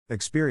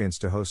Experience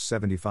to host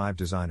 75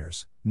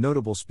 designers,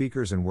 notable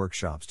speakers and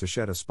workshops to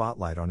shed a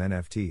spotlight on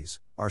NFTs,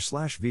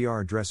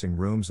 R/VR dressing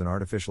rooms and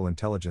artificial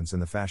intelligence in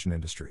the fashion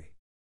industry.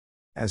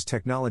 As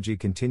technology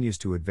continues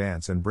to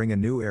advance and bring a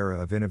new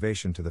era of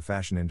innovation to the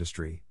fashion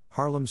industry,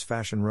 Harlem's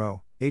Fashion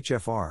Row,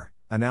 HFR,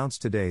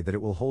 announced today that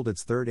it will hold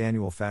its third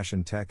annual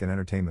Fashion Tech and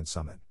Entertainment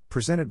Summit,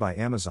 presented by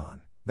Amazon,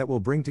 that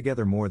will bring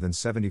together more than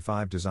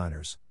 75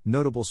 designers,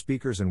 notable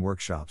speakers and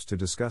workshops to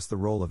discuss the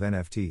role of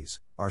NFTs,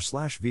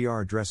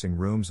 R/VR dressing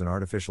rooms and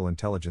artificial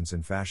intelligence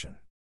in fashion.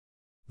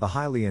 The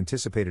highly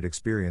anticipated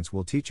experience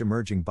will teach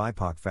emerging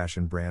BIPOC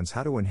fashion brands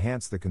how to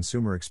enhance the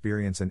consumer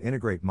experience and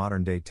integrate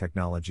modern-day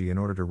technology in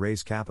order to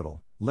raise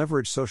capital,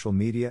 leverage social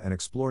media and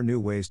explore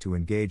new ways to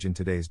engage in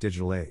today's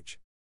digital age.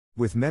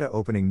 With Meta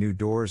opening new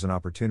doors and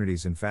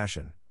opportunities in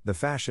fashion, the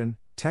Fashion,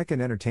 Tech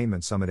and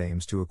Entertainment Summit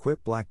aims to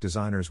equip Black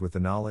designers with the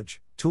knowledge,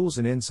 tools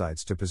and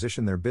insights to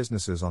position their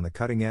businesses on the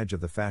cutting edge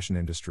of the fashion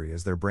industry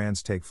as their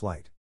brands take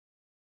flight.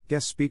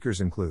 Guest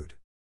speakers include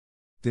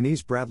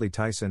Denise Bradley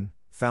Tyson,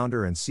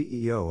 founder and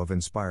CEO of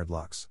Inspired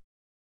Lux;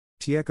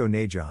 Tieko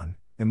Najon,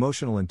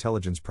 emotional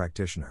intelligence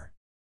practitioner;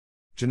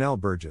 Janelle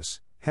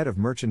Burgess, head of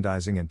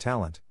merchandising and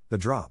talent, The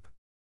Drop;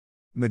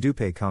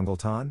 Modupe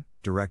Kongultan,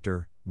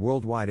 director,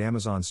 Worldwide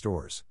Amazon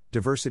Stores,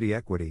 Diversity,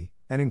 Equity,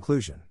 and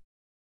Inclusion.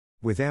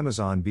 With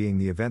Amazon being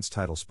the event's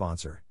title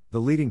sponsor, the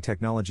leading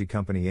technology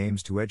company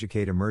aims to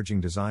educate emerging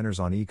designers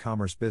on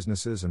e-commerce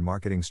businesses and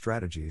marketing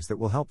strategies that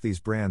will help these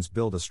brands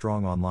build a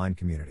strong online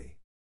community.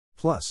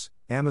 Plus,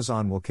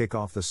 Amazon will kick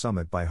off the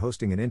summit by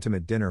hosting an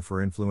intimate dinner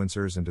for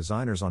influencers and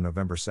designers on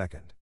November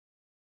 2nd.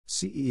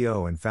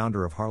 CEO and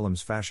founder of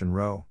Harlem's Fashion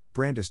Row,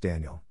 Brandis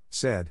Daniel,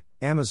 said,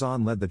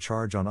 Amazon led the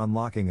charge on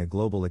unlocking a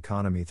global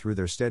economy through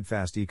their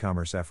steadfast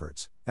e-commerce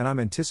efforts, and I'm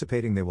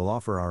anticipating they will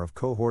offer our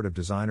cohort of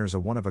designers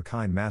a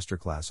one-of-a-kind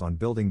masterclass on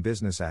building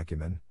business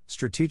acumen,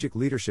 strategic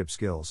leadership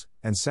skills,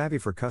 and savvy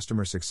for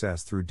customer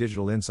success through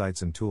digital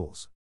insights and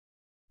tools.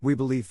 We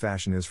believe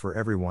fashion is for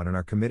everyone and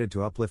are committed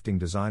to uplifting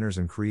designers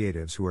and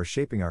creatives who are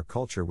shaping our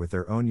culture with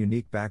their own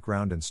unique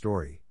background and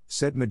story,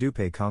 said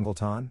Modupe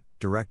Kongultan,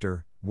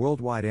 director,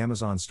 Worldwide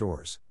Amazon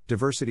Stores,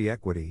 Diversity,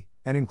 Equity,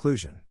 and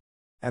Inclusion.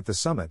 At the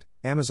summit,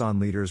 Amazon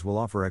leaders will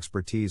offer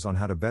expertise on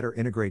how to better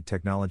integrate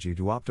technology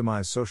to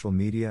optimize social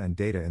media and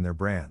data in their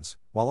brands,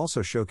 while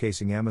also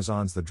showcasing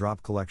Amazon's The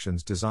Drop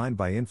collections designed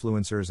by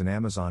influencers and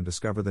Amazon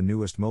Discover, the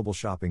newest mobile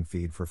shopping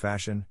feed for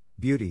fashion,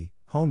 beauty,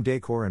 home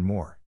decor and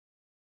more.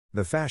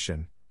 The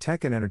Fashion,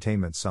 Tech and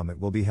Entertainment Summit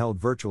will be held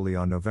virtually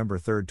on November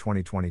 3,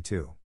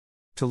 2022.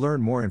 To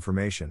learn more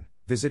information,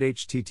 visit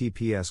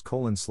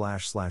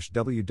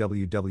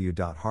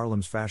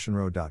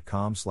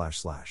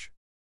https://www.harlemsfashionrow.com//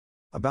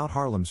 About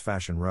Harlem's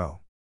Fashion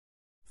Row.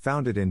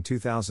 Founded in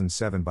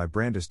 2007 by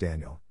Brandis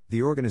Daniel,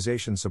 the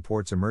organization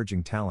supports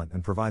emerging talent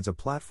and provides a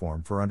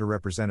platform for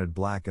underrepresented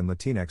Black and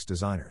Latinx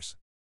designers.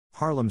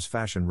 Harlem's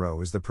Fashion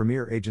Row is the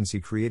premier agency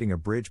creating a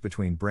bridge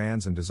between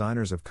brands and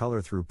designers of color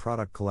through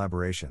product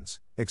collaborations,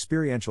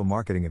 experiential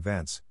marketing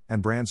events,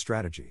 and brand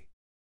strategy.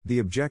 The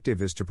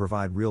objective is to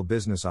provide real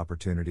business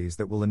opportunities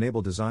that will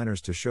enable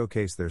designers to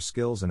showcase their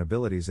skills and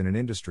abilities in an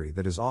industry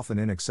that is often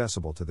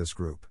inaccessible to this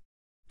group.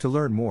 To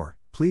learn more,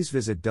 please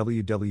visit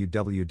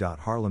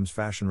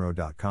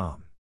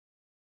www.harlemsfashionrow.com.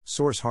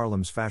 Source: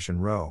 Harlem's Fashion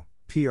Row,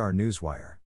 PR Newswire.